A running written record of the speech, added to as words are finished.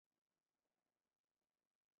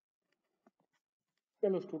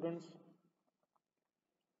Hello students,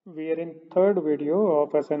 we are in third video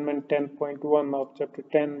of assignment 10.1 of chapter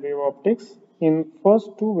 10 wave optics. In first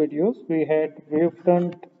two videos we had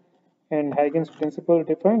wavefront and Huygens principle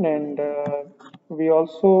defined, and we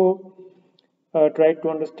also tried to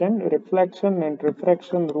understand reflection and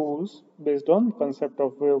refraction rules based on concept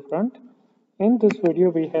of wavefront. In this video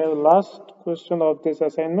we have last question of this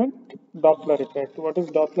assignment, Doppler effect. What is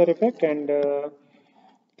Doppler effect, and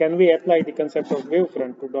can we apply the concept of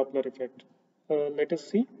wavefront to Doppler effect? Let us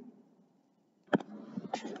see.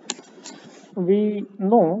 We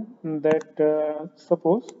know that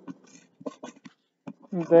suppose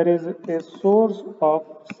there is a source of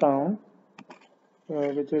sound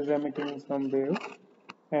which is emitting some wave,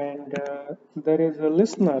 and there is a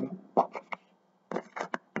listener.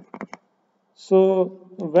 So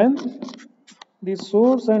when the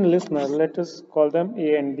source and listener, let us call them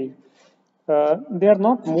A and B, they are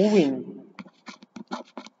not moving.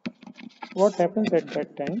 What happens at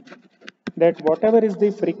that time? That whatever is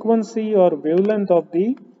the frequency or wavelength of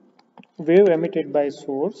the wave emitted by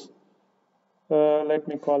source, let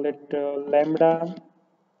me call it lambda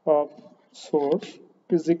of source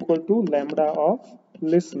is equal to lambda of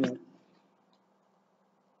listener.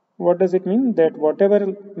 What does it mean? That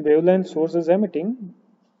whatever wavelength source is emitting,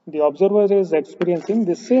 the observer is experiencing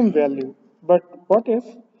the same value. But what if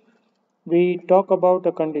we talk about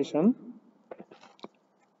a condition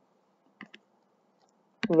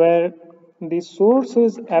where the source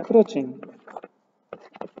is approaching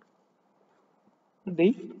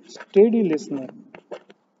the steady listener?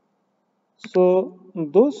 So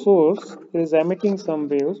those source is emitting some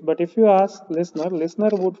waves, but if you ask listener, listener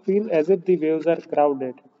would feel as if the waves are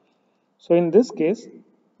crowded. So in this case,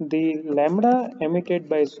 the lambda emitted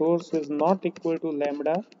by source is not equal to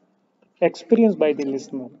lambda experienced by the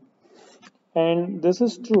listener. And this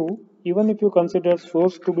is true even if you consider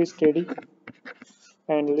source to be steady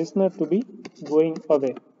and listener to be going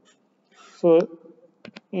away. So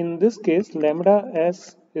in this case, lambda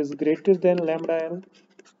s is greater than lambda l.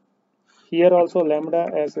 Here also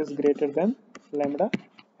lambda s is greater than lambda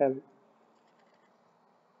l.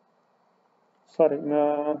 Sorry,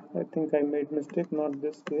 I think I made mistake, not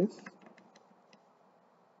this case.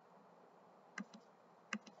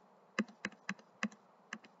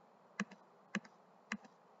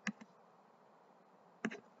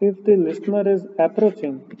 If the listener is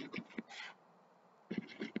approaching,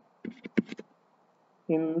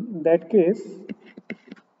 in that case,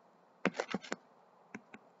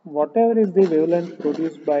 whatever is the wavelength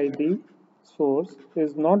produced by the source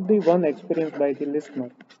is not the one experienced by the listener.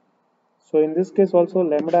 So in this case also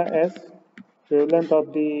lambda s, wavelength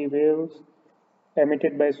of the waves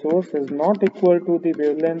emitted by source, is not equal to the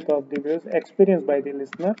wavelength of the waves experienced by the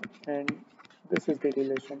listener, and this is the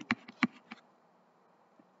relation.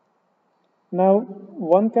 Now,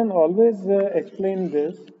 one can always explain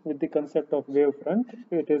this with the concept of wavefront.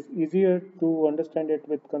 It is easier to understand it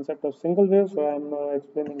with concept of single wave, so I am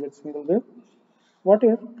explaining with single wave. What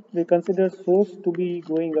if we consider source to be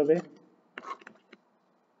going away,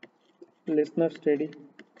 listener steady?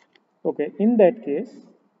 Okay, in that case,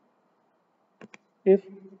 if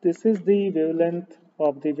this is the wavelength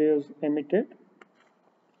of the waves emitted,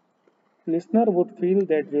 listener would feel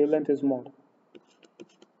that wavelength is more.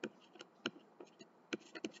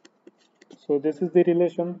 So this is the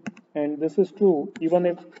relation, and this is true even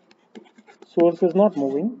if source is not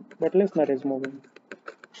moving, but listener is moving.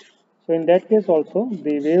 So in that case also,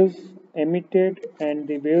 the waves emitted and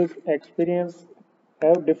the waves experienced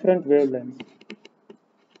have different wavelengths.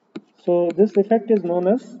 So this effect is known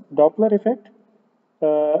as Doppler effect.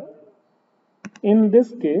 Uh, in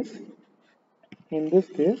this case,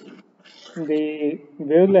 the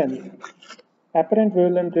wavelength, apparent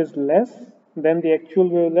wavelength is less than the actual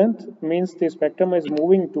wavelength, means the spectrum is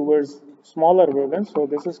moving towards smaller wavelength. So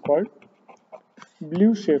this is called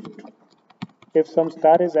blue shift. If some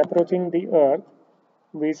star is approaching the Earth,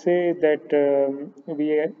 we say that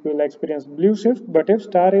we will experience blue shift, but if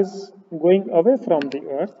star is going away from the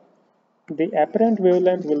Earth, the apparent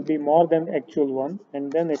wavelength will be more than actual one,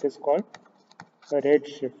 and then it is called a red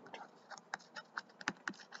shift.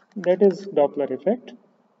 That is Doppler effect,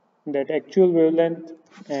 that actual wavelength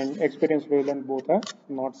and experience wavelength both are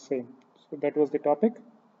not same. So that was the topic.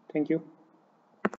 Thank you.